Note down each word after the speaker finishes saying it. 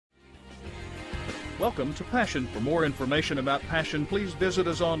Welcome to Passion. For more information about Passion, please visit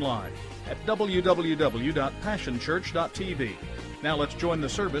us online at www.passionchurch.tv. Now let's join the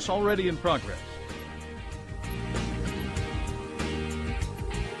service already in progress.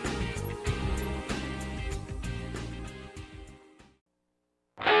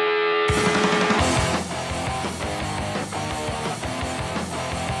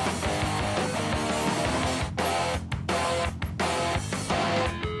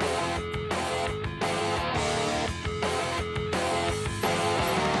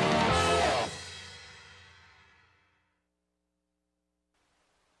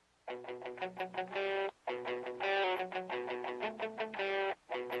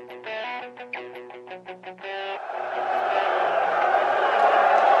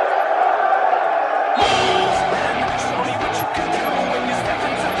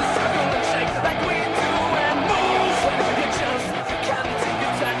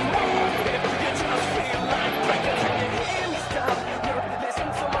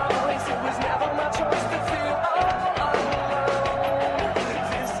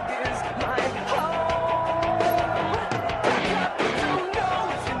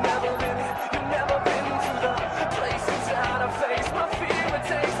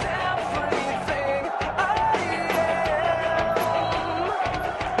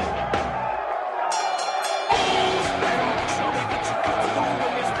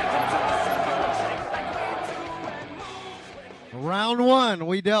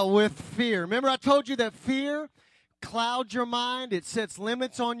 We dealt with fear. Remember, I told you that fear clouds your mind. It sets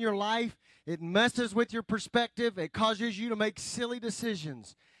limits on your life. It messes with your perspective. It causes you to make silly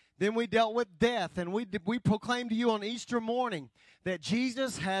decisions. Then we dealt with death, and we proclaimed to you on Easter morning that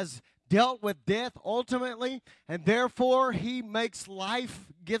Jesus has dealt with death ultimately, and therefore He makes life,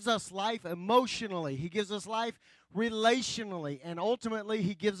 gives us life emotionally. He gives us life relationally, and ultimately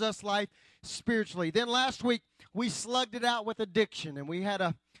He gives us life spiritually. Then last week, we slugged it out with addiction, and we had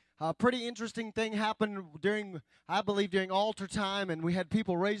a pretty interesting thing happen during altar time, and we had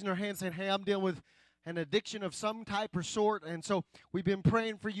people raising their hands saying, hey, I'm dealing with an addiction of some type or sort, and so we've been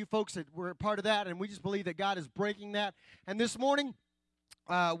praying for you folks that were a part of that, and we just believe that God is breaking that. And this morning,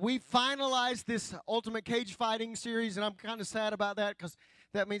 we finalized this Ultimate Cage Fighting series, and I'm kind of sad about that because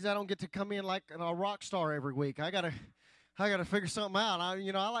that means I don't get to come in like a rock star every week. I gotta figure something out. I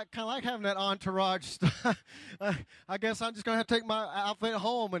kind of like having that entourage stuff. I guess I'm just gonna have to take my outfit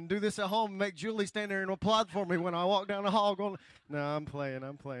home and do this at home and make Julie stand there and applaud for me when I walk down the hall. Going, no, I'm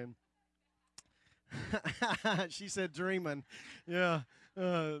playing. She said, dreaming. Yeah,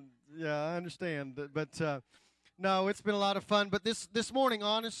 I understand. But no, it's been a lot of fun. But this morning,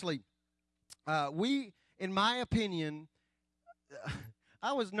 honestly, in my opinion.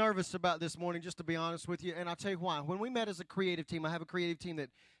 I was nervous about this morning, just to be honest with you, and I'll tell you why. When we met as a creative team, I have a creative team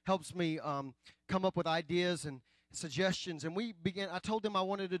that helps me come up with ideas and suggestions, and I told them I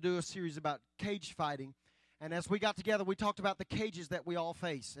wanted to do a series about cage fighting, and as we got together, we talked about the cages that we all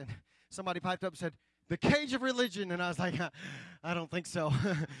face, and somebody piped up and said, the cage of religion, and I was like, I don't think so.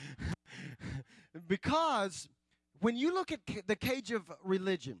 Because when you look at the cage of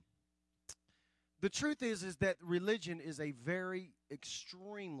religion, the truth is that religion is a very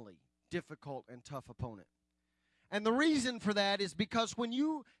extremely difficult and tough opponent. And the reason for that is because when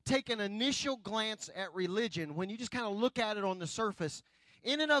you take an initial glance at religion, when you just kind of look at it on the surface,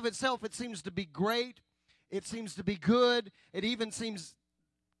 in and of itself, it seems to be great. It seems to be good. It even seems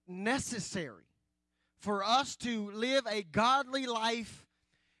necessary. For us to live a godly life,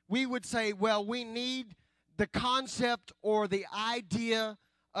 we would say, well, we need the concept or the idea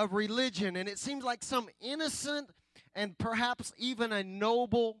of religion, and it seems like some innocent and perhaps even a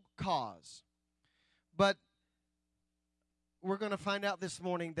noble cause. But we're going to find out this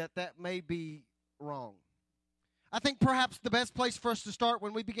morning that may be wrong. I think perhaps the best place for us to start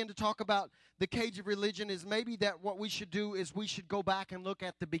when we begin to talk about the cage of religion is maybe that what we should do is we should go back and look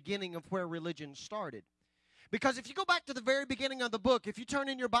at the beginning of where religion started. Because if you go back to the very beginning of the book, if you turn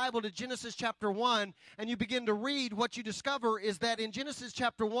in your Bible to Genesis chapter 1 and you begin to read, what you discover is that in Genesis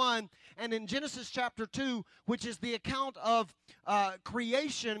chapter 1 and in Genesis chapter 2, which is the account of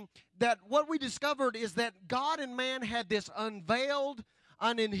creation, that what we discovered is that God and man had this unveiled,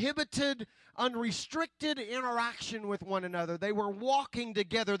 uninhibited, unrestricted interaction with one another. They were walking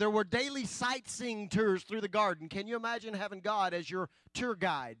together. There were daily sightseeing tours through the garden. Can you imagine having God as your tour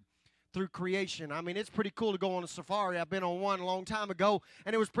guide through creation? I mean, it's pretty cool to go on a safari. I've been on one a long time ago,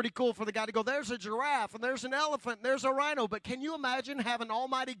 and it was pretty cool for the guy to go, there's a giraffe, and there's an elephant, and there's a rhino. But can you imagine having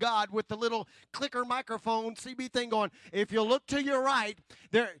Almighty God with the little clicker microphone CB thing going, if you look to your right,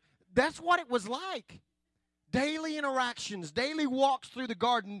 that's what it was like. Daily interactions, daily walks through the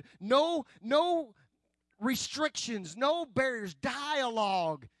garden, no restrictions, no barriers,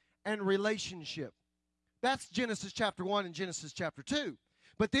 dialogue, and relationship. That's Genesis chapter 1 and Genesis chapter 2.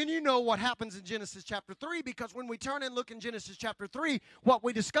 But then you know what happens in Genesis chapter 3, because when we turn and look in Genesis chapter 3, what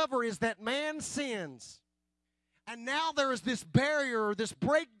we discover is that man sins. And now there is this barrier, this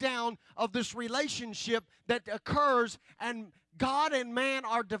breakdown of this relationship that occurs, and God and man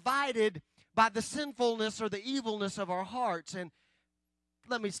are divided by the sinfulness or the evilness of our hearts. And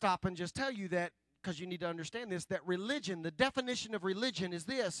let me stop and just tell you that, because you need to understand this, that religion, the definition of religion is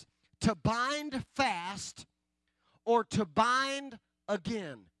this: to bind fast or to bind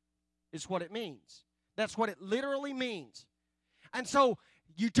again is what it means. That's what it literally means. And so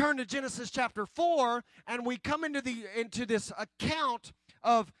you turn to Genesis chapter 4, and we come into this account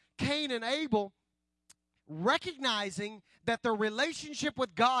of Cain and Abel, recognizing that their relationship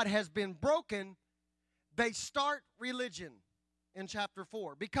with God has been broken. They start religion in chapter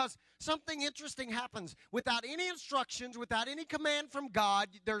 4, because something interesting happens. Without any instructions, without any command from God,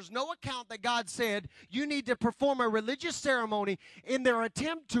 there's no account that God said you need to perform a religious ceremony in their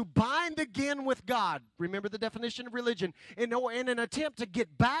attempt to bind again with God. Remember the definition of religion. In an attempt to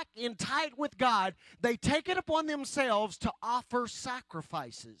get back in tight with God, they take it upon themselves to offer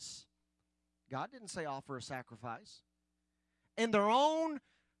sacrifices. God didn't say offer a sacrifice. In their own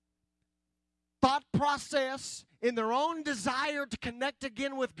thought process, in their own desire to connect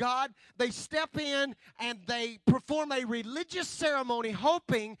again with God, they step in and they perform a religious ceremony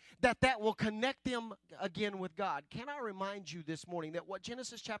hoping that that will connect them again with God. Can I remind you this morning that what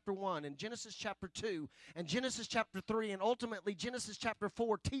Genesis chapter 1 and Genesis chapter 2 and Genesis chapter 3 and ultimately Genesis chapter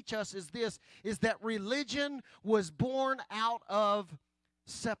 4 teach us is this, is that religion was born out of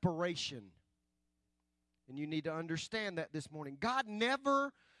separation. And you need to understand that this morning. God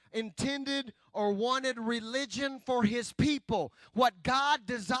never intended or wanted religion for his people. What God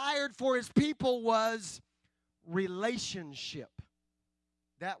desired for his people was relationship.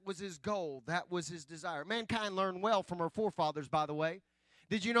 That was his goal. That was his desire. Mankind learned well from our forefathers, by the way.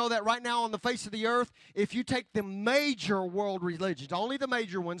 Did you know that right now on the face of the earth, if you take the major world religions, only the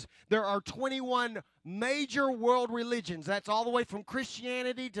major ones, there are 21 major world religions. That's all the way from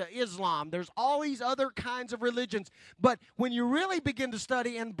Christianity to Islam. There's all these other kinds of religions. But when you really begin to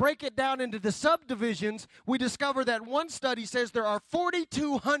study and break it down into the subdivisions, we discover that one study says there are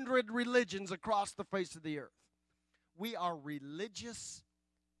 4,200 religions across the face of the earth. We are religious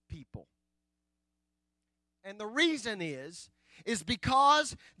people. And the reason is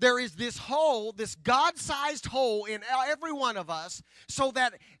because there is this hole, this God-sized hole in every one of us, so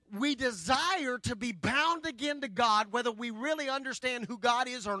that we desire to be bound again to God, whether we really understand who God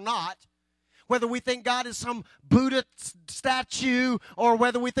is or not, whether we think God is some Buddha statue or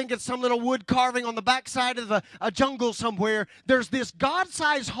whether we think it's some little wood carving on the backside of a jungle somewhere. There's this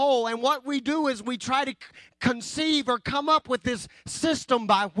God-sized hole, and what we do is we try to conceive or come up with this system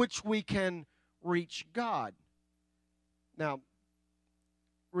by which we can reach God. Now,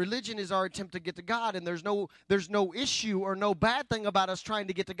 religion is our attempt to get to God, and there's no issue or no bad thing about us trying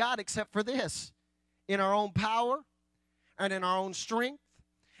to get to God except for this: in our own power and in our own strength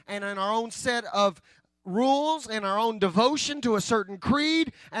and in our own set of rules and our own devotion to a certain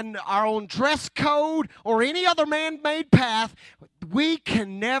creed and our own dress code or any other man-made path, we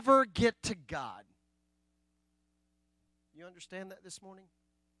can never get to God. You understand that this morning?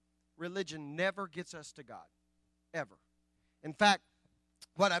 Religion never gets us to God, ever. In fact,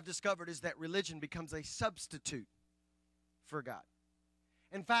 what I've discovered is that religion becomes a substitute for God.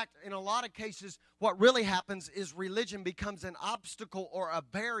 In fact, in a lot of cases, what really happens is religion becomes an obstacle or a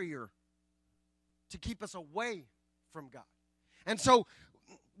barrier to keep us away from God. And so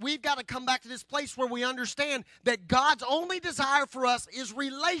we've got to come back to this place where we understand that God's only desire for us is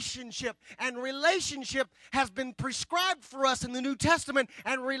relationship. And relationship has been prescribed for us in the New Testament.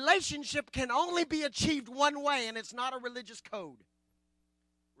 And relationship can only be achieved one way, and it's not a religious code.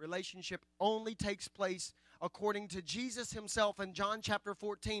 Relationship only takes place according to Jesus himself in John chapter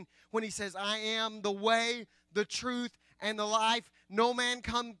 14 when he says, I am the way, the truth, and the life. No man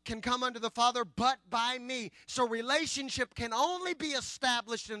can come unto the Father but by me. So relationship can only be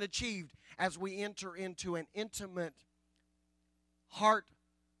established and achieved as we enter into an intimate,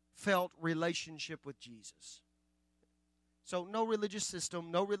 heartfelt relationship with Jesus. So no religious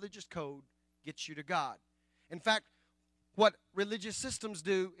system, no religious code gets you to God. In fact, what religious systems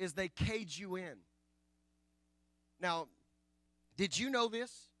do is they cage you in. Now, did you know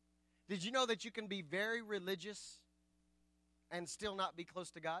this? Did you know that you can be very religious and still not be close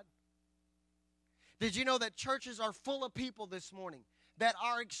to God? Did you know that churches are full of people this morning that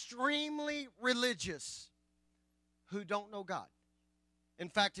are extremely religious who don't know God? In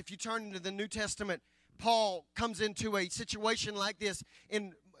fact, if you turn into the New Testament, Paul comes into a situation like this.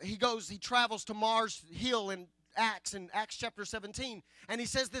 He travels to Mars Hill in Acts chapter 17, and he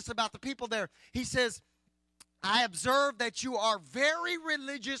says this about the people there. He says, I observe that you are very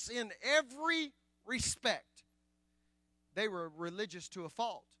religious in every respect. They were religious to a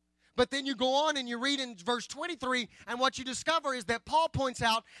fault. But then you go on and you read in verse 23, and what you discover is that Paul points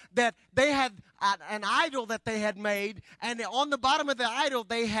out that they had an idol that they had made, and on the bottom of the idol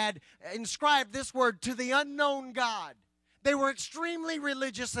they had inscribed this word, to the unknown God. They were extremely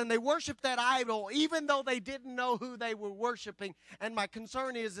religious, and they worshiped that idol even though they didn't know who they were worshiping. And my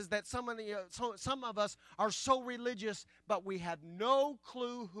concern is that some of us are so religious, but we have no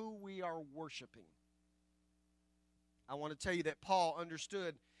clue who we are worshiping. I want to tell you that Paul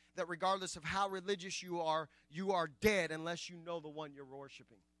understood that regardless of how religious you are dead unless you know the one you're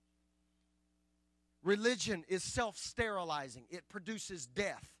worshiping. Religion is self-sterilizing. It produces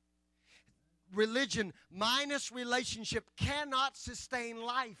death. Religion minus relationship cannot sustain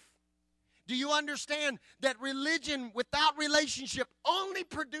life. Do you understand that religion without relationship only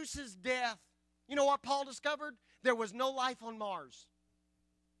produces death? You know what Paul discovered? There was no life on Mars.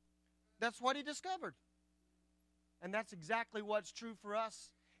 That's what he discovered. And that's exactly what's true for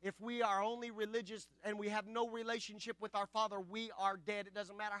us. If we are only religious and we have no relationship with our Father, we are dead. It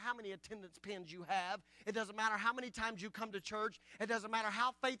doesn't matter how many attendance pins you have. It doesn't matter how many times you come to church. It doesn't matter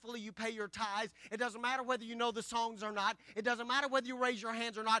how faithfully you pay your tithes. It doesn't matter whether you know the songs or not. It doesn't matter whether you raise your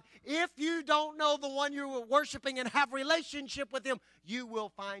hands or not. If you don't know the one you're worshiping and have relationship with Him, you will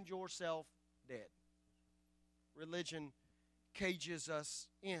find yourself dead. Religion cages us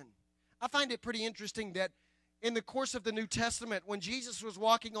in. I find it pretty interesting that in the course of the New Testament, when Jesus was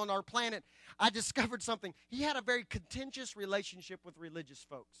walking on our planet, I discovered something. He had a very contentious relationship with religious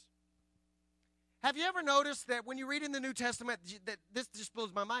folks. Have you ever noticed that when you read in the New Testament, that this just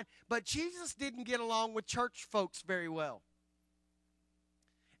blows my mind, but Jesus didn't get along with church folks very well.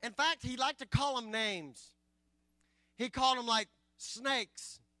 In fact, he liked to call them names. He called them like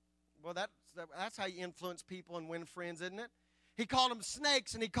snakes. Well, that's how you influence people and win friends, isn't it? He called them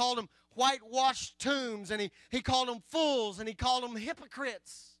snakes, and he called them whitewashed tombs, and he called them fools, and he called them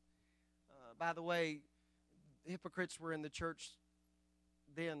hypocrites. By the way, hypocrites were in the church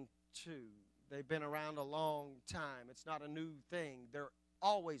then too. They've been around a long time. It's not a new thing. They're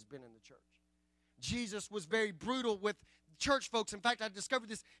always been in the church. Jesus was very brutal with church folks. In fact, I discovered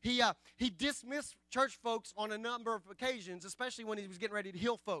this. He dismissed church folks on a number of occasions, especially when he was getting ready to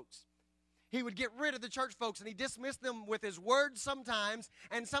heal folks. He would get rid of the church folks, and he dismissed them with his words sometimes,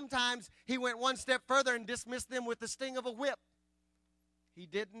 and sometimes he went one step further and dismissed them with the sting of a whip. He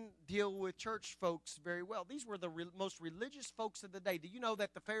didn't deal with church folks very well. These were the most religious folks of the day. Do you know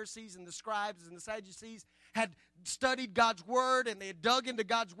that the Pharisees and the scribes and the Sadducees had studied God's Word, and they had dug into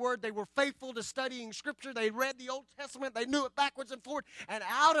God's Word? They were faithful to studying Scripture. They read the Old Testament. They knew it backwards and forward. And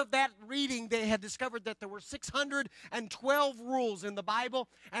out of that reading, they had discovered that there were 612 rules in the Bible.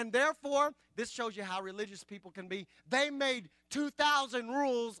 And therefore, this shows you how religious people can be. They made 2,000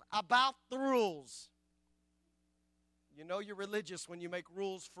 rules about the rules. You know you're religious when you make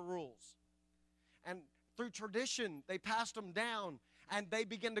rules for rules. And through tradition, they passed them down, and they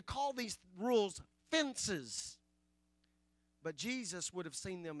began to call these rules fences. But Jesus would have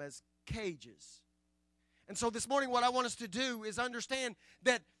seen them as cages. And so this morning, what I want us to do is understand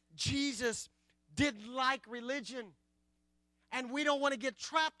that Jesus didn't like religion. And we don't want to get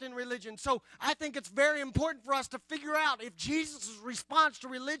trapped in religion. So I think it's very important for us to figure out if Jesus' response to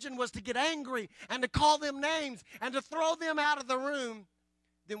religion was to get angry and to call them names and to throw them out of the room,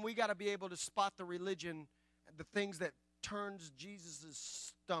 then we got to be able to spot the religion, the things that turns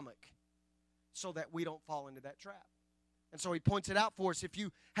Jesus' stomach, so that we don't fall into that trap. And so he points it out for us. If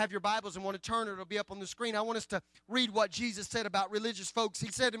you have your Bibles and want to turn it, it'll be up on the screen. I want us to read what Jesus said about religious folks.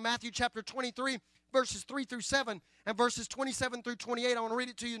 He said in Matthew chapter 23, verses 3 through 7, and verses 27 through 28. I want to read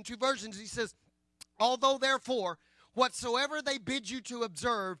it to you in two versions. He says, although therefore, whatsoever they bid you to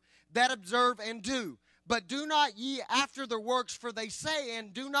observe, that observe and do. But do not ye after their works, for they say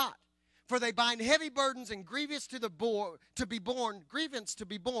and do not. For they bind heavy burdens and grievance to be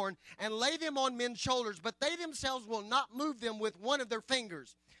borne, and lay them on men's shoulders, but they themselves will not move them with one of their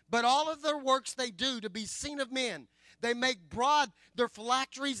fingers. But all of their works they do to be seen of men. They make broad their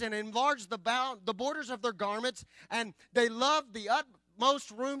phylacteries and enlarge the borders of their garments, and they love the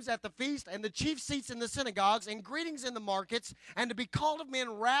utmost rooms at the feast and the chief seats in the synagogues and greetings in the markets, and to be called of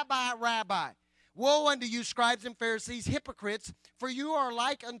men, Rabbi, Rabbi. Woe unto you, scribes and Pharisees, hypocrites, for you are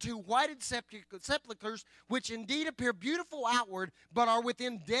like unto whited sepulchres, which indeed appear beautiful outward, but are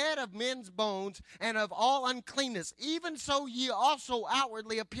within dead of men's bones and of all uncleanness. Even so ye also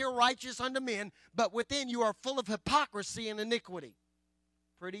outwardly appear righteous unto men, but within you are full of hypocrisy and iniquity.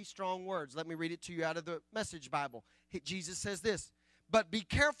 Pretty strong words. Let me read it to you out of the Message Bible. Jesus says this, but be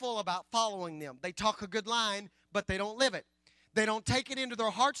careful about following them. They talk a good line, but they don't live it. They don't take it into their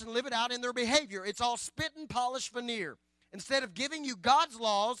hearts and live it out in their behavior. It's all spit and polish veneer. Instead of giving you God's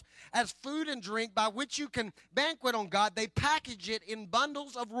laws as food and drink by which you can banquet on God, they package it in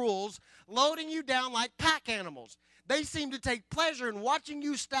bundles of rules, loading you down like pack animals. They seem to take pleasure in watching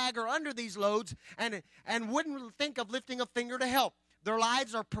you stagger under these loads and wouldn't think of lifting a finger to help. Their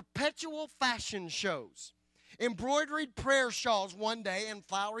lives are perpetual fashion shows. Embroidered prayer shawls one day and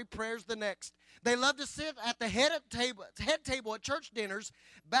flowery prayers the next. They love to sit at the head table at church dinners,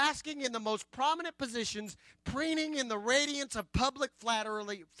 basking in the most prominent positions, preening in the radiance of public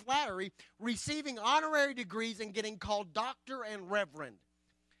flattery, receiving honorary degrees, and getting called doctor and reverend.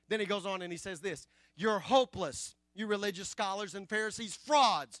 Then he goes on and he says this, you're hopeless, you religious scholars and Pharisees,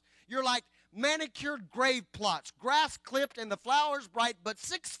 frauds. You're like manicured grave plots, grass clipped and the flowers bright, but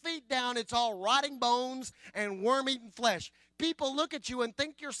 6 feet down it's all rotting bones and worm-eaten flesh. People look at you and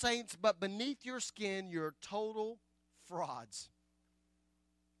think you're saints, but beneath your skin, you're total frauds.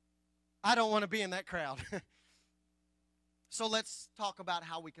 I don't want to be in that crowd. So let's talk about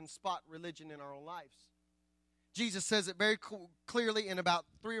how we can spot religion in our own lives. Jesus says it very clearly in about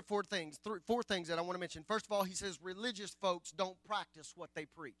 3 or 4 things. 4 things that I want to mention. First of all, he says religious folks don't practice what they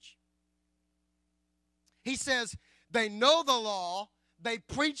preach. He says they know the law, they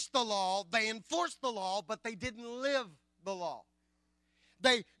preach the law, they enforce the law, but they didn't live the law.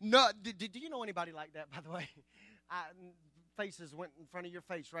 They know. Do you know anybody like that, by the way? Faces went in front of your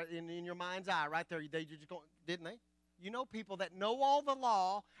face, right in your mind's eye, right there. They just go, didn't they? You know people that know all the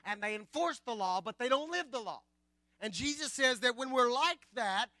law and they enforce the law, but they don't live the law. And Jesus says that when we're like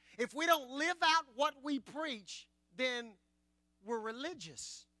that, if we don't live out what we preach, then we're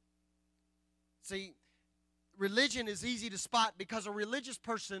religious. See, religion is easy to spot because a religious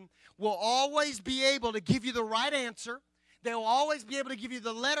person will always be able to give you the right answer. They will always be able to give you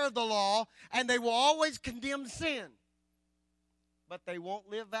the letter of the law, and they will always condemn sin. But they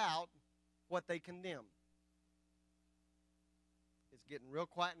won't live out what they condemn. It's getting real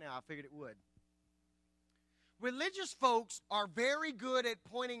quiet now. I figured it would. Religious folks are very good at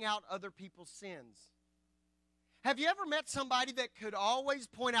pointing out other people's sins. Have you ever met somebody that could always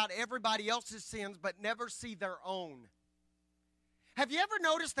point out everybody else's sins but never see their own? Have you ever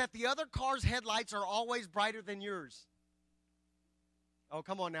noticed that the other car's headlights are always brighter than yours? Oh,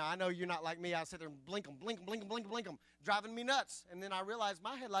 come on now. I know you're not like me. I sit there and blink them, blink them, blink them, blink them, blink them, driving me nuts. And then I realize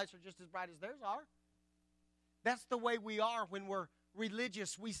my headlights are just as bright as theirs are. That's the way we are when we're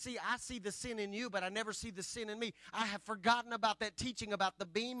religious. I see the sin in you, but I never see the sin in me. I have forgotten about that teaching about the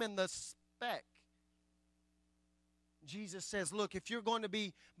beam and the speck. Jesus says, look, if you're going to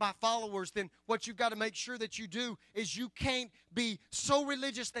be my followers, then what you've got to make sure that you do is you can't be so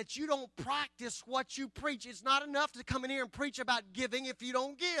religious that you don't practice what you preach. It's not enough to come in here and preach about giving if you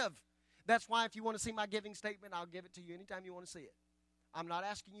don't give. That's why if you want to see my giving statement, I'll give it to you anytime you want to see it. I'm not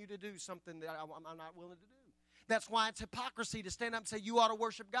asking you to do something that I'm not willing to do. That's why it's hypocrisy to stand up and say you ought to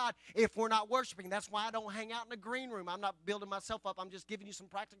worship God if we're not worshiping. That's why I don't hang out in a green room. I'm not building myself up. I'm just giving you some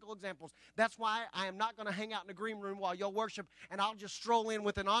practical examples. That's why I am not going to hang out in a green room while you'll worship and I'll just stroll in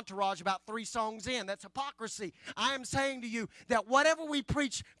with an entourage about 3 songs in. That's hypocrisy. I am saying to you that whatever we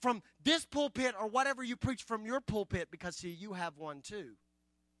preach from this pulpit or whatever you preach from your pulpit, because see, you have one too.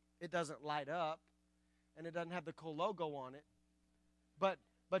 It doesn't light up and it doesn't have the cool logo on it.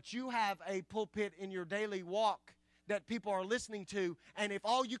 But you have a pulpit in your daily walk that people are listening to, and if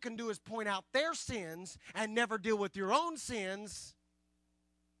all you can do is point out their sins and never deal with your own sins,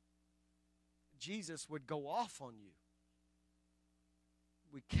 Jesus would go off on you.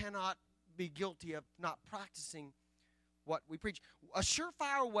 We cannot be guilty of not practicing what we preach. A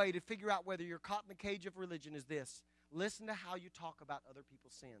surefire way to figure out whether you're caught in the cage of religion is this. Listen to how you talk about other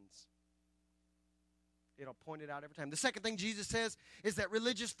people's sins. It'll point it out every time. The second thing Jesus says is that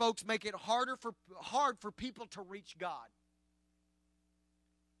religious folks make it hard for people to reach God.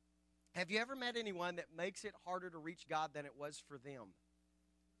 Have you ever met anyone that makes it harder to reach God than it was for them?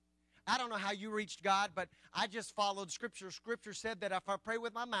 I don't know how you reached God, but I just followed Scripture. Scripture said that if I pray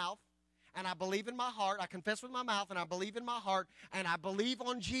with my mouth and I believe in my heart, I confess with my mouth and I believe in my heart, and I believe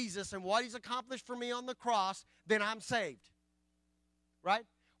on Jesus and what He's accomplished for me on the cross, then I'm saved. Right?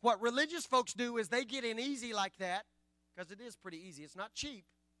 What religious folks do is they get in easy like that, because it is pretty easy. It's not cheap,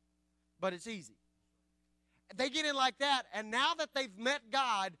 but it's easy. They get in like that, and now that they've met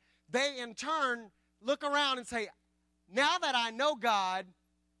God, they in turn look around and say, now that I know God,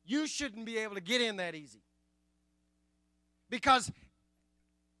 you shouldn't be able to get in that easy. Because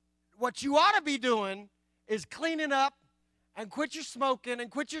what you ought to be doing is cleaning up and quit your smoking and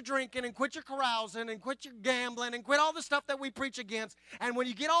quit your drinking and quit your carousing and quit your gambling and quit all the stuff that we preach against. And when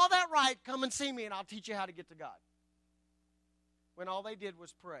you get all that right, come and see me and I'll teach you how to get to God. When all they did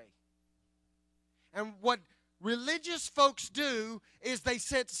was pray. And what religious folks do is they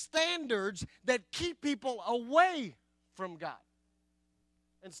set standards that keep people away from God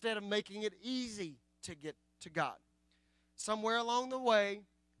instead of making it easy to get to God. Somewhere along the way,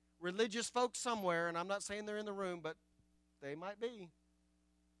 religious folks somewhere, and I'm not saying they're in the room, but they might be.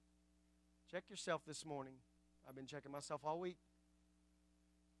 Check yourself this morning. I've been checking myself all week.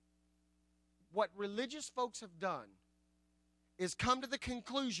 What religious folks have done is come to the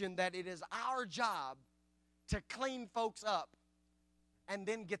conclusion that it is our job to clean folks up and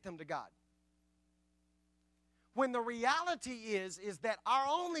then get them to God. When the reality is that our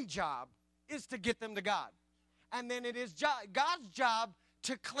only job is to get them to God. And then it is God's job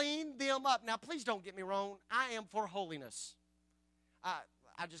to clean them up. Now, please don't get me wrong. I am for holiness.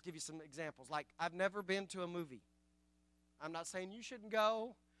 I'll just give you some examples. Like, I've never been to a movie. I'm not saying you shouldn't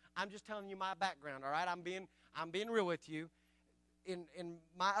go. I'm just telling you my background, all right? I'm being real with you. In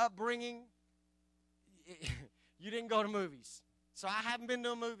my upbringing, you didn't go to movies. So I haven't been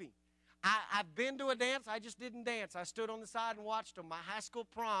to a movie. I've been to a dance. I just didn't dance. I stood on the side and watched them. My high school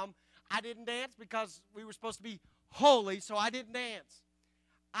prom, I didn't dance because we were supposed to be holy, so I didn't dance.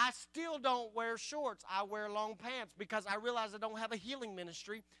 I still don't wear shorts. I wear long pants because I realize I don't have a healing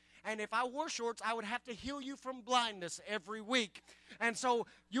ministry. And if I wore shorts, I would have to heal you from blindness every week. And so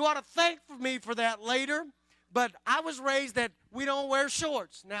you ought to thank me for that later. But I was raised that we don't wear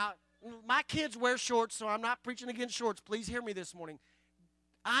shorts. Now, my kids wear shorts, so I'm not preaching against shorts. Please hear me this morning.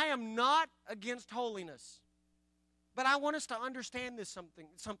 I am not against holiness. But I want us to understand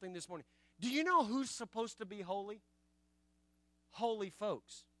something this morning. Do you know who's supposed to be holy? Holy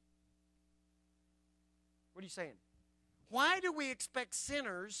folks. What are you saying? Why do we expect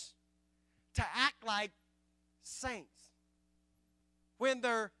sinners to act like saints when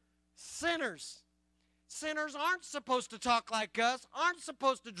they're sinners? Sinners aren't supposed to talk like us, aren't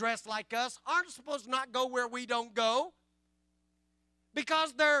supposed to dress like us, aren't supposed to not go where we don't go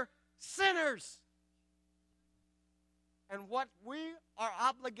because they're sinners. And what we are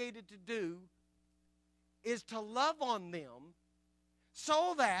obligated to do is to love on them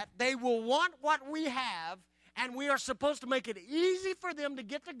so that they will want what we have, and we are supposed to make it easy for them to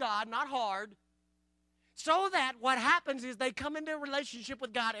get to God, not hard, so that what happens is they come into a relationship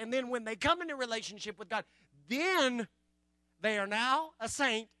with God, and then when they come into a relationship with God, then they are now a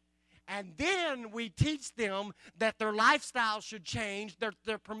saint, and then we teach them that their lifestyle should change,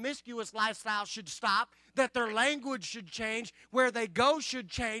 their promiscuous lifestyle should stop, that their language should change, where they go should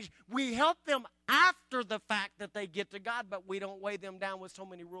change. We help them after the fact that they get to God, but we don't weigh them down with so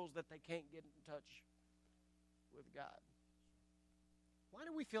many rules that they can't get in touch with God. Why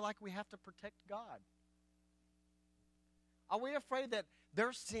do we feel like we have to protect God? Are we afraid that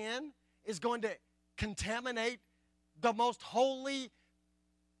their sin is going to contaminate the most holy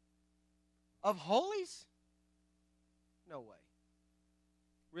of holies? No way.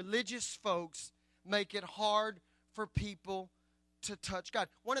 Religious folks make it hard for people to touch God.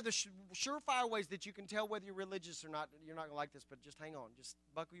 One of the surefire ways that you can tell whether you're religious or not, you're not going to like this, but just hang on. Just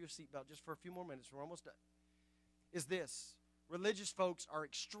buckle your seatbelt just for a few more minutes. We're almost done. Is this. Religious folks are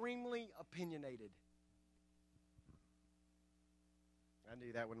extremely opinionated. I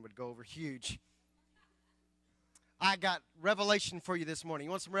knew that one would go over huge. I got revelation for you this morning.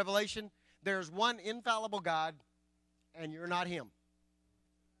 You want some revelation? There's one infallible God, and you're not him.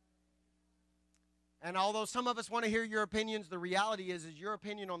 And although some of us want to hear your opinions, the reality is your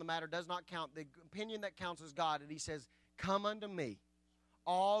opinion on the matter does not count. The opinion that counts is God. And he says, come unto me,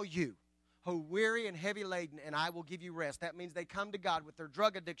 all you who weary and heavy laden, and I will give you rest. That means they come to God with their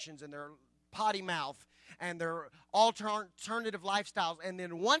drug addictions and their potty mouth and their alternative lifestyles. And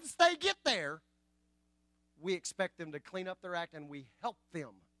then once they get there, we expect them to clean up their act, and we help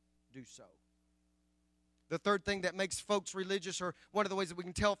them do so. The third thing that makes folks religious, or one of the ways that we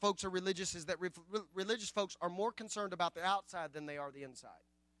can tell folks are religious, is that religious folks are more concerned about the outside than they are the inside.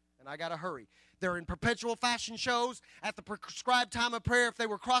 And I got to hurry. They're in perpetual fashion shows. At the prescribed time of prayer, if they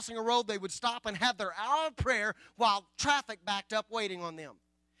were crossing a road, they would stop and have their hour of prayer while traffic backed up waiting on them.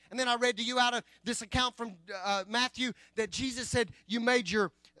 And then I read to you out of this account from Matthew that Jesus said, you made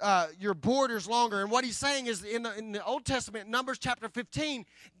your your borders longer. And what he's saying is in the Old Testament, Numbers chapter 15,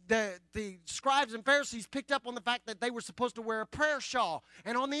 the scribes and Pharisees picked up on the fact that they were supposed to wear a prayer shawl.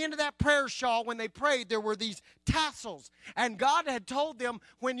 And on the end of that prayer shawl, when they prayed, there were these tassels. And God had told them,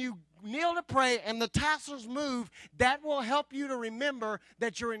 when you kneel to pray and the tassels move, that will help you to remember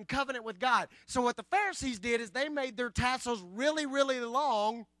that you're in covenant with God. So what the Pharisees did is they made their tassels really, really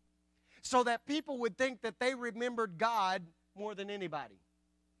long so that people would think that they remembered God more than anybody.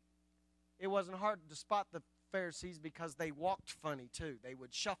 It wasn't hard to spot the Pharisees because they walked funny too. They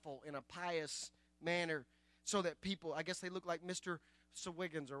would shuffle in a pious manner so that people, I guess they looked like Mr.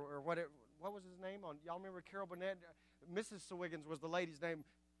 Swiggins or whatever. What was his name? Y'all remember Carol Burnett? Mrs. Swiggins was the lady's name.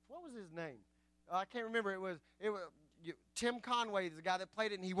 What was his name? I can't remember. It was Tim Conway, the guy that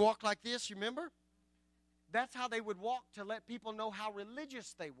played it, and he walked like this. You remember? That's how they would walk to let people know how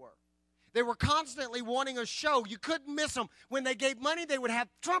religious they were. They were constantly wanting a show. You couldn't miss them. When they gave money, they would have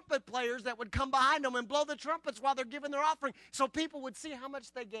trumpet players that would come behind them and blow the trumpets while they're giving their offering so people would see how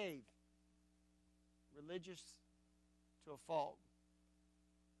much they gave. Religious to a fault.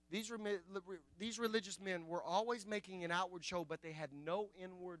 These religious men were always making an outward show, but they had no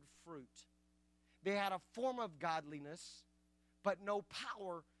inward fruit. They had a form of godliness, but no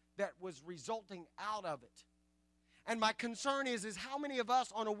power that was resulting out of it. And my concern is how many of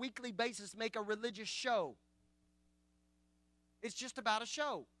us on a weekly basis make a religious show? It's just about a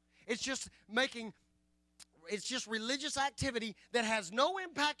show. It's just religious activity that has no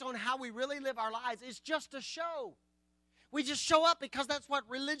impact on how we really live our lives. It's just a show. We just show up because that's what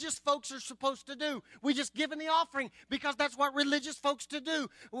religious folks are supposed to do. We just give in the offering because that's what religious folks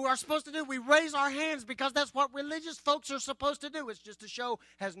are supposed to do. We raise our hands because that's what religious folks are supposed to do. It's just a show.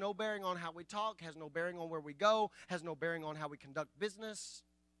 Has no bearing on how we talk, has no bearing on where we go, has no bearing on how we conduct business.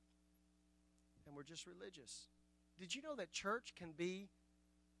 And we're just religious. Did you know that church can be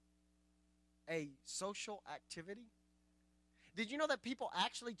a social activity? Did you know that people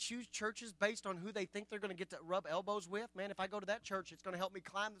actually choose churches based on who they think they're going to get to rub elbows with? Man, if I go to that church, it's going to help me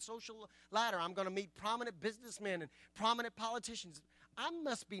climb the social ladder. I'm going to meet prominent businessmen and prominent politicians. I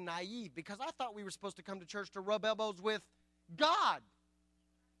must be naive because I thought we were supposed to come to church to rub elbows with God.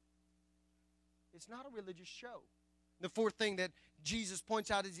 It's not a religious show. The fourth thing that Jesus points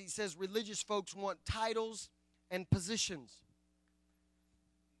out is he says religious folks want titles and positions.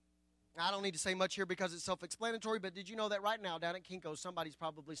 I don't need to say much here because it's self-explanatory, but did you know that right now down at Kinko's, somebody's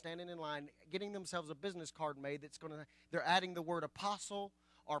probably standing in line getting themselves a business card made they're adding the word apostle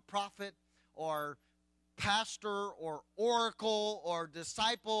or prophet or pastor or oracle or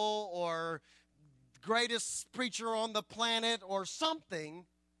disciple or greatest preacher on the planet or something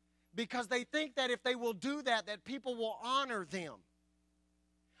because they think that if they will do that people will honor them.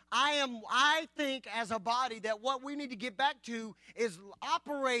 I think as a body that what we need to get back to is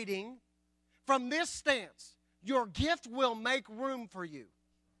operating from this stance. Your gift will make room for you.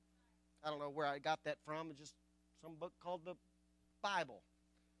 I don't know where I got that from. It's just some book called the Bible.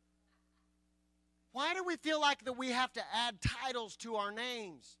 Why do we feel like that we have to add titles to our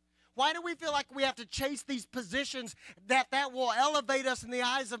names? Why do we feel like we have to chase these positions that will elevate us in the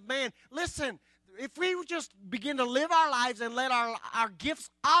eyes of man? Listen, if we just begin to live our lives and let our gifts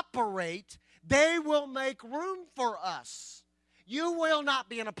operate, they will make room for us. You will not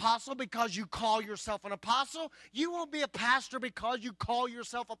be an apostle because you call yourself an apostle. You won't be a pastor because you call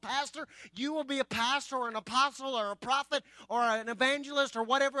yourself a pastor. You will be a pastor or an apostle or a prophet or an evangelist or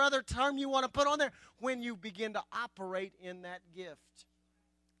whatever other term you want to put on there when you begin to operate in that gift.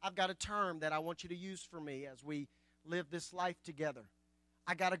 I've got a term that I want you to use for me as we live this life together.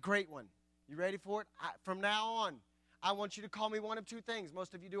 I got a great one. You ready for it? From now on, I want you to call me one of two things.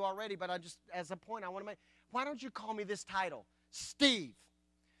 Most of you do already, but as a point, I want to make. Why don't you call me this title? Steve.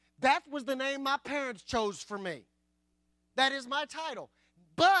 That was the name my parents chose for me. That is my title.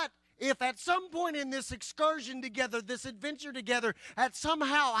 But if at some point in this excursion together, this adventure together,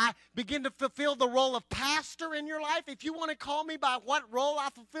 somehow I begin to fulfill the role of pastor in your life, if you want to call me by what role I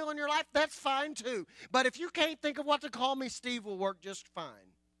fulfill in your life, that's fine too. But if you can't think of what to call me, Steve will work just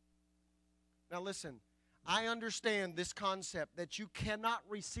fine. Now listen, I understand this concept that you cannot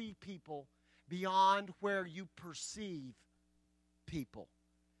receive people beyond where you perceive people.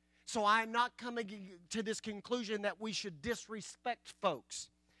 So I'm not coming to this conclusion that we should disrespect folks.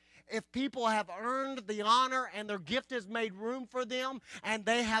 If people have earned the honor and their gift has made room for them and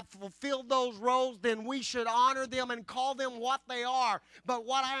they have fulfilled those roles, then we should honor them and call them what they are. But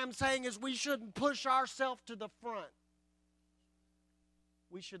what I am saying is we shouldn't push ourselves to the front.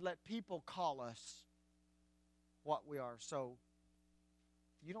 We should let people call us what we are. So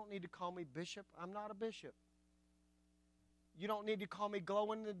you don't need to call me bishop. I'm not a bishop. You don't need to call me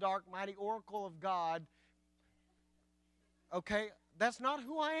glowing in the dark, mighty oracle of God. Okay? That's not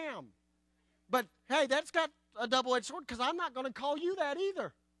who I am. But, hey, that's got a double-edged sword because I'm not going to call you that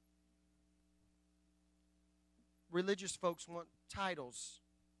either. Religious folks want titles.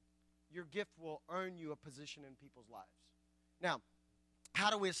 Your gift will earn you a position in people's lives. Now,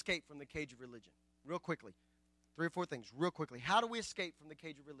 how do we escape from the cage of religion? Real quickly. 3 or 4 things, real quickly. How do we escape from the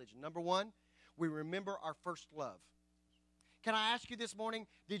cage of religion? Number 1, we remember our first love. Can I ask you this morning,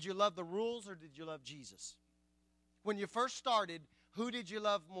 did you love the rules or did you love Jesus? When you first started, who did you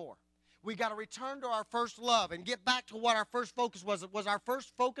love more? We got to return to our first love and get back to what our first focus was. Was our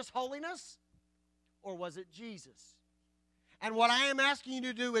first focus holiness or was it Jesus? And what I am asking you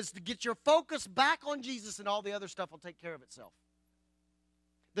to do is to get your focus back on Jesus, and all the other stuff will take care of itself.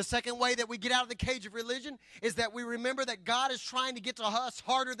 The second way that we get out of the cage of religion is that we remember that God is trying to get to us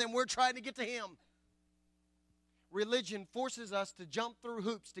harder than we're trying to get to Him. Religion forces us to jump through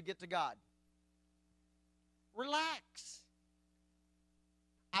hoops to get to God. Relax.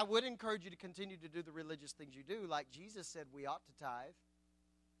 I would encourage you to continue to do the religious things you do, like Jesus said we ought to tithe.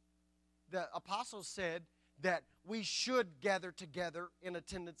 The apostles said that we should gather together in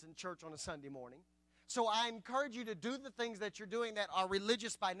attendance in church on a Sunday morning. So I encourage you to do the things that you're doing that are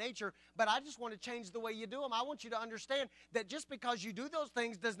religious by nature, but I just want to change the way you do them. I want you to understand that just because you do those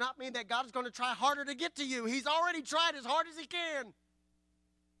things does not mean that God is going to try harder to get to you. He's already tried as hard as He can.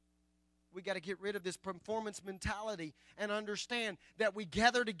 We got to get rid of this performance mentality and understand that we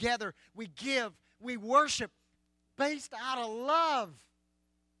gather together, we give, we worship based out of love.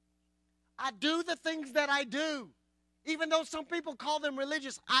 I do the things that I do. Even though some people call them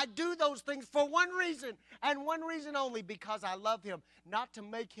religious, I do those things for one reason, and one reason only, because I love Him. Not to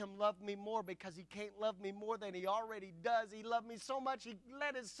make Him love me more, because He can't love me more than He already does. He loved me so much, He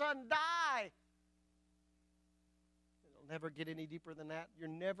let His Son die. It'll never get any deeper than that. You're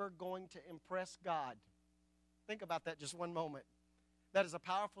never going to impress God. Think about that just one moment. That is a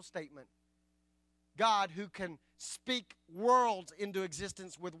powerful statement. God, who can speak worlds into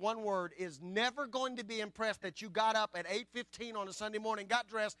existence with one word, is never going to be impressed that you got up at 8:15 on a Sunday morning, got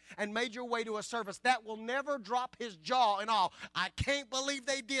dressed, and made your way to a service. That will never drop His jaw in awe. I can't believe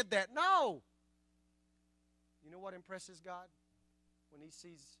they did that. No. You know what impresses God? When He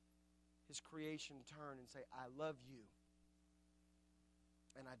sees His creation turn and say, I love you,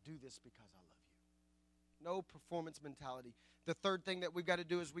 and I do this because I love you. No performance mentality. The third thing that we've got to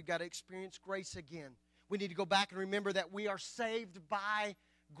do is we've got to experience grace again. We need to go back and remember that we are saved by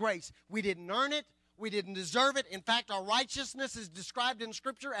grace. We didn't earn it. We didn't deserve it. In fact, our righteousness is described in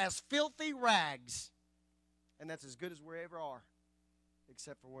Scripture as filthy rags. And that's as good as we ever are,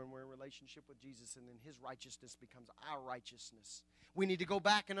 except for when we're in relationship with Jesus, and then His righteousness becomes our righteousness. We need to go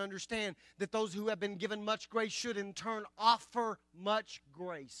back and understand that those who have been given much grace should in turn offer much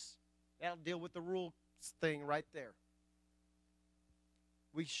grace. That'll deal with the rules thing right there.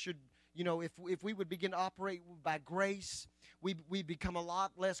 We should, if we would begin to operate by grace, we become a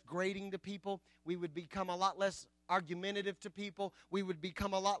lot less grating to people. We would become a lot less argumentative to people. We would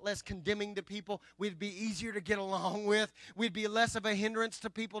become a lot less condemning to people. We'd be easier to get along with. We'd be less of a hindrance to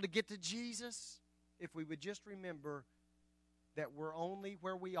people to get to Jesus if we would just remember that we're only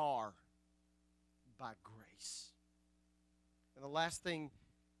where we are by grace. And the last thing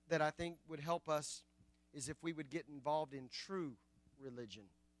that I think would help us is if we would get involved in true religion.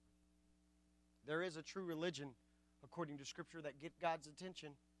 There is a true religion, according to Scripture, that get God's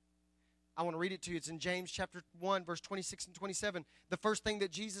attention. I want to read it to you. It's in James chapter 1, verse 26 and 27. The first thing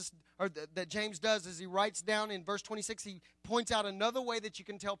that that James does is he writes down in verse 26, he points out another way that you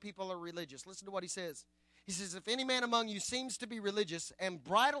can tell people are religious. Listen to what he says. He says, if any man among you seems to be religious and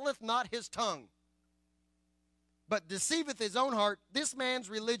bridleth not his tongue, but deceiveth his own heart, this man's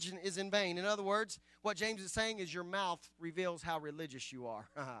religion is in vain. In other words, what James is saying is your mouth reveals how religious you are.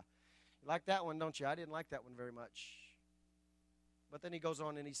 You like that one, don't you? I didn't like that one very much. But then he goes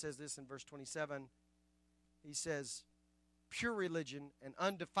on and he says this in verse 27. He says, pure religion and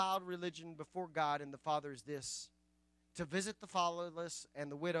undefiled religion before God and the Father is this, to visit the fatherless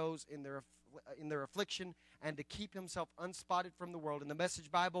and the widows in their affliction, and to keep himself unspotted from the world. In the Message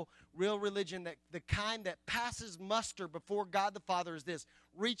Bible, real religion, that the kind that passes muster before God the Father is this: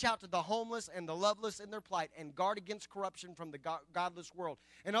 reach out to the homeless and the loveless in their plight and guard against corruption from the godless world.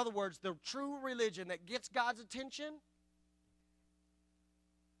 In other words, the true religion that gets God's attention,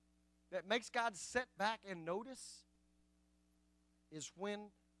 that makes God sit back and notice, is when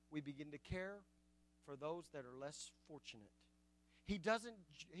we begin to care for those that are less fortunate. He doesn't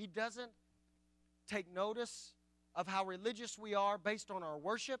take notice of how religious we are based on our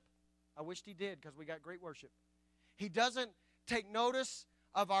worship. I wished he did, because we got great worship. He doesn't take notice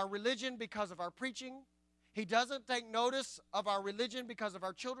of our religion because of our preaching. He doesn't take notice of our religion because of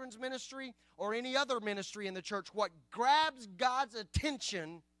our children's ministry or any other ministry in the church. What grabs God's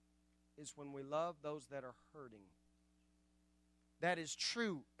attention is when we love those that are hurting. That is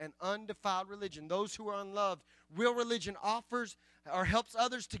true and undefiled religion. Those who are unloved, real religion offers or helps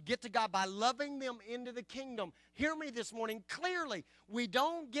others to get to God by loving them into the kingdom. Hear me this morning clearly. We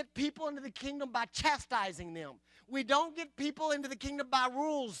don't get people into the kingdom by chastising them. We don't get people into the kingdom by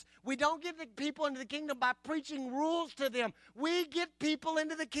rules. We don't get the people into the kingdom by preaching rules to them. We get people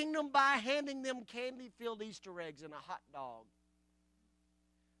into the kingdom by handing them candy-filled Easter eggs and a hot dog.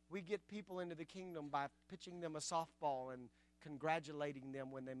 We get people into the kingdom by pitching them a softball and congratulating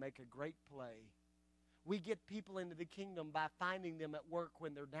them when they make a great play. We get people into the kingdom by finding them at work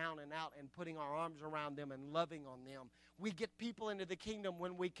when they're down and out and putting our arms around them and loving on them. We get people into the kingdom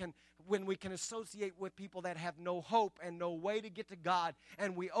when we can associate with people that have no hope and no way to get to God,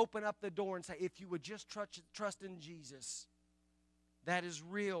 and we open up the door and say, if you would just trust in Jesus. That is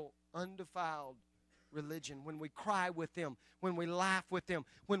real, undefiled religion. When we cry with them, when we laugh with them,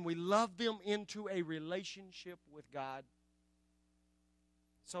 when we love them into a relationship with God.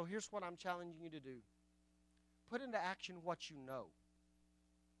 So here's what I'm challenging you to do. Put into action what you know.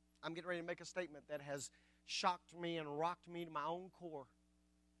 I'm getting ready to make a statement that has shocked me and rocked me to my own core.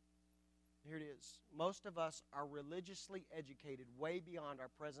 Here it is. Most of us are religiously educated way beyond our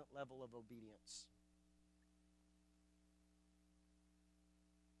present level of obedience.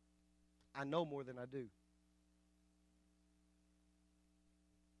 I know more than I do.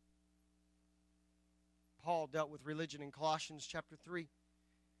 Paul dealt with religion in Colossians chapter 3.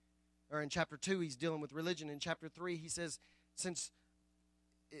 Or in chapter 2, he's dealing with religion. In chapter 3, he says,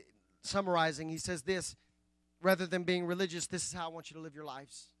 summarizing, he says this, rather than being religious, this is how I want you to live your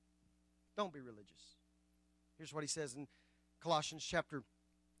lives. Don't be religious. Here's what he says in Colossians chapter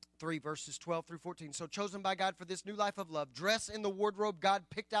 3, verses 12 through 14. So chosen by God for this new life of love, dress in the wardrobe God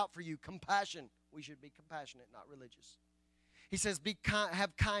picked out for you, compassion. We should be compassionate, not religious. He says,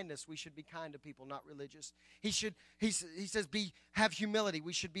 have kindness. We should be kind to people, not religious. He says, have humility.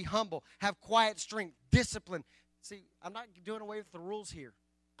 We should be humble. Have quiet strength, discipline. See, I'm not doing away with the rules here.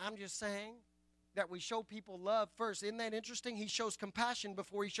 I'm just saying that we show people love first. Isn't that interesting? He shows compassion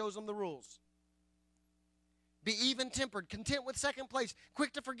before he shows them the rules. Be even-tempered, content with second place,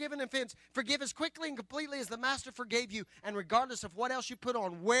 quick to forgive an offense. Forgive as quickly and completely as the Master forgave you, and regardless of what else you put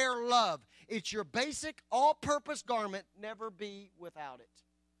on, wear love. It's your basic, all-purpose garment. Never be without it.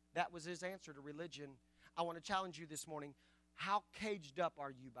 That was his answer to religion. I want to challenge you this morning. How caged up are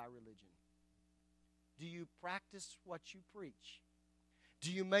you by religion? Do you practice what you preach?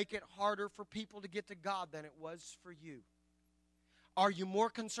 Do you make it harder for people to get to God than it was for you? Are you more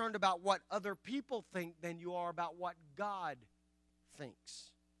concerned about what other people think than you are about what God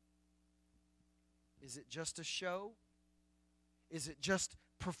thinks? Is it just a show? Is it just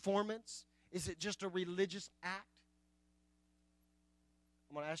performance? Is it just a religious act?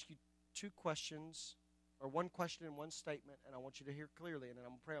 I'm going to ask you two questions, or one question and one statement, and I want you to hear clearly, and then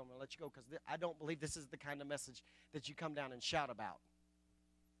I'm going to pray. I'm going to let you go because I don't believe this is the kind of message that you come down and shout about.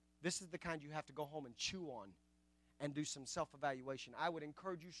 This is the kind you have to go home and chew on and do some self-evaluation. I would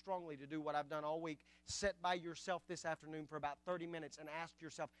encourage you strongly to do what I've done all week. Sit by yourself this afternoon for about 30 minutes and ask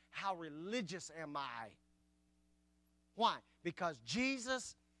yourself, how religious am I? Why? Because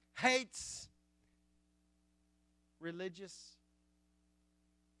Jesus hates religious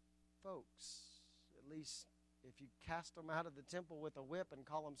folks. At least if you cast them out of the temple with a whip and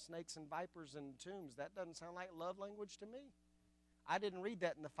call them snakes and vipers and tombs, that doesn't sound like love language to me. I didn't read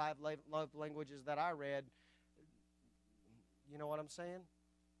that in the 5 love languages that I read. You know what I'm saying?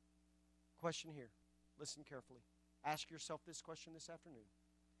 Question here. Listen carefully. Ask yourself this question this afternoon.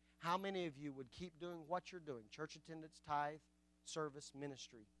 How many of you would keep doing what you're doing? Church attendance, tithe, service,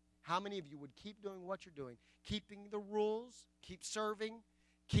 ministry. How many of you would keep doing what you're doing? Keeping the rules, keep serving,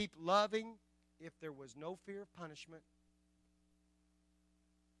 keep loving, if there was no fear of punishment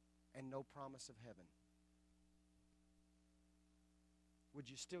and no promise of heaven? Would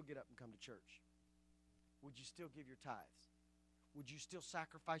you still get up and come to church? Would you still give your tithes? Would you still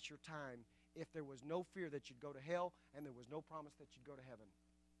sacrifice your time if there was no fear that you'd go to hell and there was no promise that you'd go to heaven?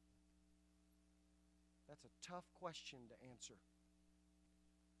 That's a tough question to answer.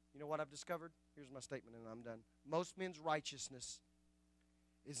 You know what I've discovered? Here's my statement and I'm done. Most men's righteousness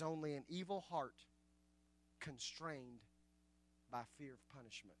is only an evil heart constrained by fear of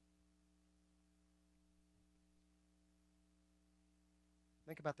punishment.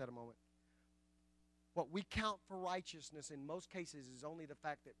 Think about that a moment. What we count for righteousness in most cases is only the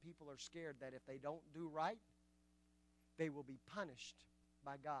fact that people are scared that if they don't do right, they will be punished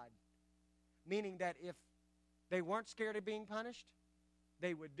by God. Meaning that if they weren't scared of being punished,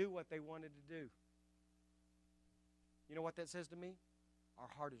 they would do what they wanted to do. You know what that says to me? Our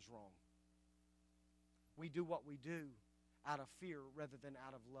heart is wrong. We do what we do out of fear rather than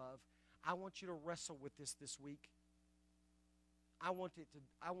out of love. I want you to wrestle with this week. I want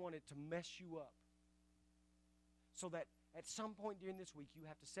it to mess you up. So that at some point during this week, you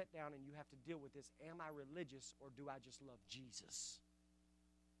have to sit down and you have to deal with this. Am I religious or do I just love Jesus?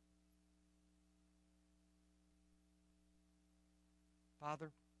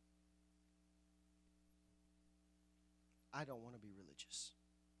 Father, I don't want to be religious.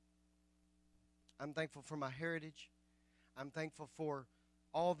 I'm thankful for my heritage. I'm thankful for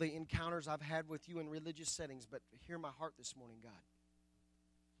all the encounters I've had with you in religious settings, but hear my heart this morning, God.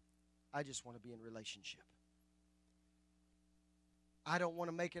 I just want to be in relationship. I don't want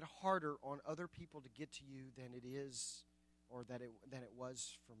to make it harder on other people to get to you than it is or than it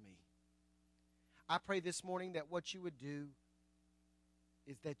was for me. I pray this morning that what you would do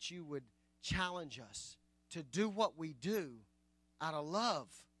is that you would challenge us to do what we do out of love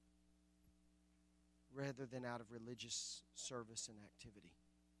rather than out of religious service and activity.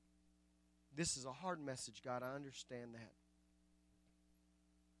 This is a hard message, God. I understand that.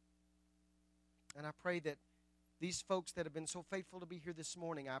 And I pray that these folks that have been so faithful to be here this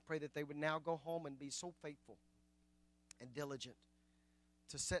morning, I pray that they would now go home and be so faithful and diligent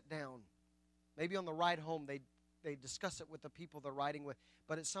to sit down. Maybe on the ride home, they discuss it with the people they're riding with.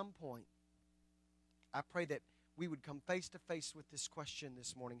 But at some point, I pray that we would come face to face with this question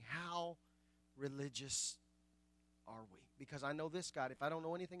this morning. How religious are we? Because I know this, God. If I don't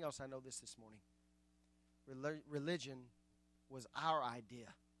know anything else, I know this morning. Religion was our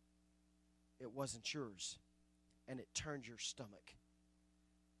idea. It wasn't yours. And it turned your stomach.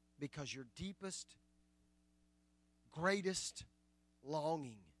 Because your deepest, greatest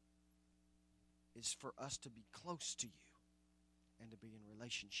longing is for us to be close to you and to be in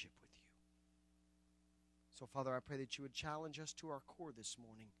relationship with you. So, Father, I pray that you would challenge us to our core this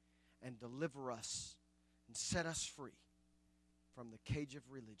morning and deliver us and set us free from the cage of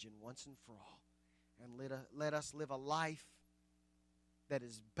religion once and for all. And let us live a life that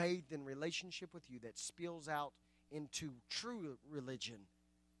is bathed in relationship with you, that spills out into true religion,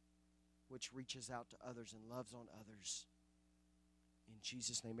 which reaches out to others and loves on others. In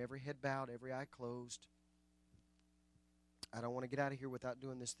Jesus' name, every head bowed, every eye closed. I don't want to get out of here without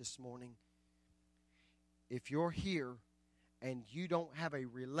doing this morning. If you're here and you don't have a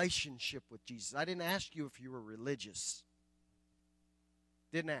relationship with Jesus, I didn't ask you if you were religious.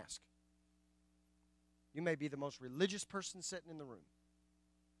 Didn't ask. You may be the most religious person sitting in the room.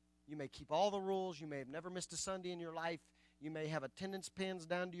 You may keep all the rules. You may have never missed a Sunday in your life. You may have attendance pins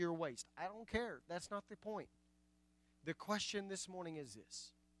down to your waist. I don't care. That's not the point. The question this morning is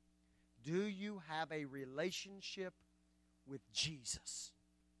this: do you have a relationship with Jesus?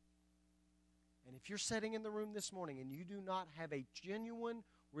 And if you're sitting in the room this morning and you do not have a genuine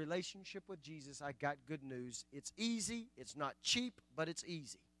relationship with Jesus, I got good news. It's easy. It's not cheap, but it's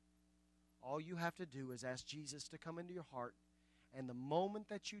easy. All you have to do is ask Jesus to come into your heart. And the moment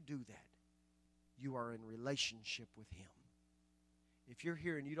that you do that, you are in relationship with Him. If you're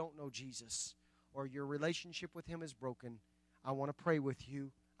here and you don't know Jesus, or your relationship with Him is broken, I want to pray with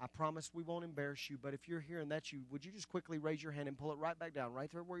you. I promise we won't embarrass you, but if you're here and that's you, would you just quickly raise your hand and pull it right back down, right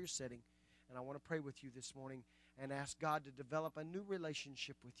there where you're sitting? And I want to pray with you this morning and ask God to develop a new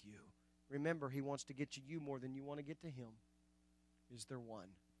relationship with you. Remember, He wants to get to you more than you want to get to Him. Is there one?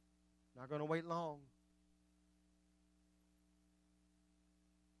 Not going to wait long.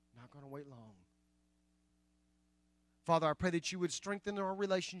 Not going to wait long. Father, I pray that you would strengthen our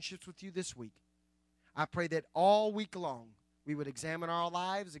relationships with you this week. I pray that all week long we would examine our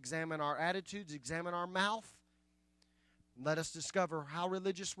lives, examine our attitudes, examine our mouth. And let us discover how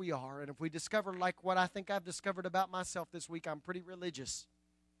religious we are. And if we discover, like what I think I've discovered about myself this week, I'm pretty religious.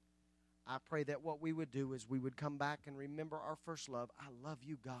 I pray that what we would do is we would come back and remember our first love. I love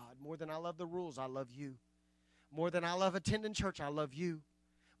you, God. More than I love the rules, I love you. More than I love attending church, I love you.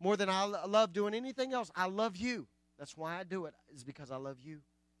 More than I love doing anything else, I love you. That's why I do it, is because I love you.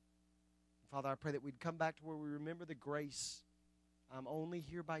 Father, I pray that we'd come back to where we remember the grace. I'm only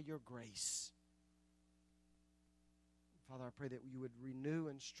here by your grace. Father, I pray that you would renew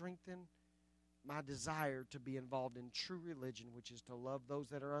and strengthen my desire to be involved in true religion, which is to love those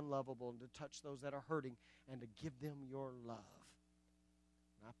that are unlovable and to touch those that are hurting and to give them your love.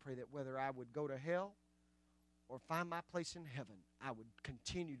 And I pray that whether I would go to hell or find my place in heaven, I would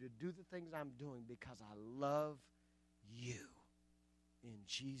continue to do the things I'm doing because I love you. In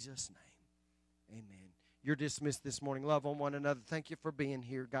Jesus' name, amen. You're dismissed this morning. Love on one another. Thank you for being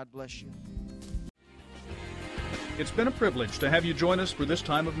here. God bless you. It's been a privilege to have you join us for this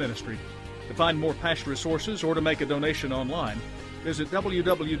time of ministry. To find more Passion resources or to make a donation online, visit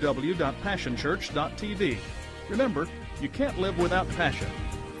www.passionchurch.tv. Remember, you can't live without passion.